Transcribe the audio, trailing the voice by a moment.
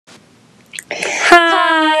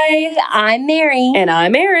I'm Mary. And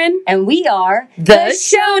I'm Erin. And we are the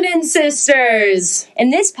Shonen Sisters. In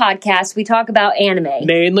this podcast, we talk about anime.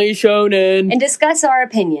 Mainly Shonen. And discuss our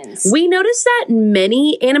opinions. We noticed that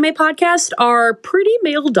many anime podcasts are pretty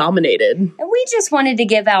male-dominated. And we just wanted to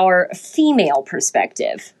give our female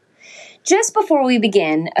perspective. Just before we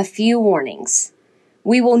begin, a few warnings.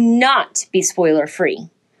 We will not be spoiler-free.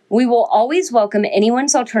 We will always welcome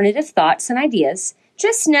anyone's alternative thoughts and ideas.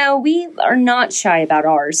 Just know we are not shy about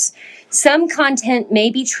ours. Some content may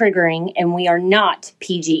be triggering and we are not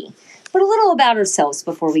PG. But a little about ourselves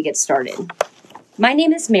before we get started. My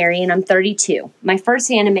name is Mary and I'm 32. My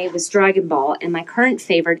first anime was Dragon Ball and my current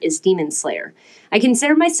favorite is Demon Slayer. I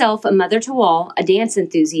consider myself a mother to all, a dance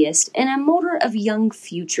enthusiast, and a molder of young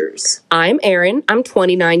futures. I'm Erin. I'm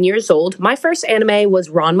 29 years old. My first anime was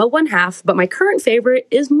Ranma 1/2, but my current favorite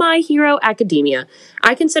is My Hero Academia.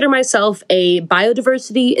 I consider myself a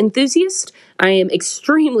biodiversity enthusiast. I am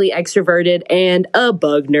extremely extroverted and a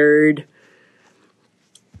bug nerd.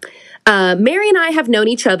 Mary and I have known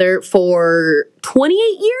each other for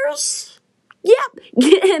 28 years. Yeah,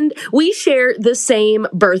 and we share the same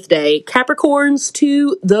birthday, Capricorns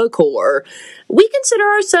to the core. We consider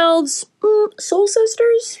ourselves soul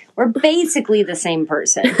sisters. We're basically the same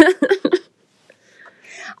person.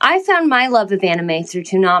 I found my love of anime through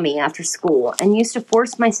Toonami after school and used to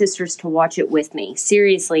force my sisters to watch it with me.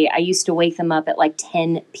 Seriously, I used to wake them up at like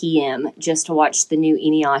 10 p.m. just to watch the new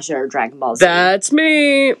Inuyasha or Dragon Ball Z. That's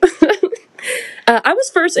me. I was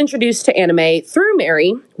first introduced to anime through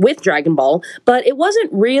Mary with Dragon Ball, but it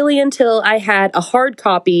wasn't really until I had a hard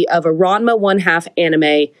copy of a Ranma 1/2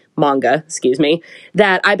 anime manga,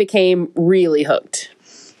 that I became really hooked.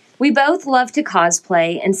 We both love to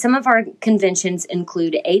cosplay, and some of our conventions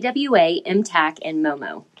include AWA, MTAC, and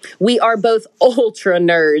Momo. We are both ultra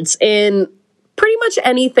nerds in pretty much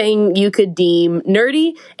anything you could deem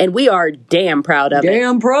nerdy, and we are damn proud of it.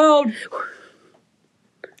 Damn proud!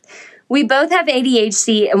 We both have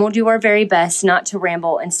ADHD, and we'll do our very best not to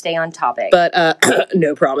ramble and stay on topic. But,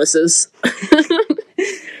 no promises.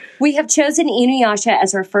 We have chosen Inuyasha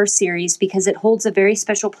as our first series because it holds a very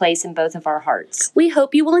special place in both of our hearts. We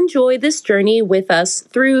hope you will enjoy this journey with us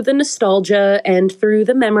through the nostalgia and through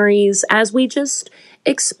the memories as we just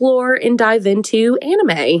explore and dive into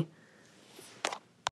anime.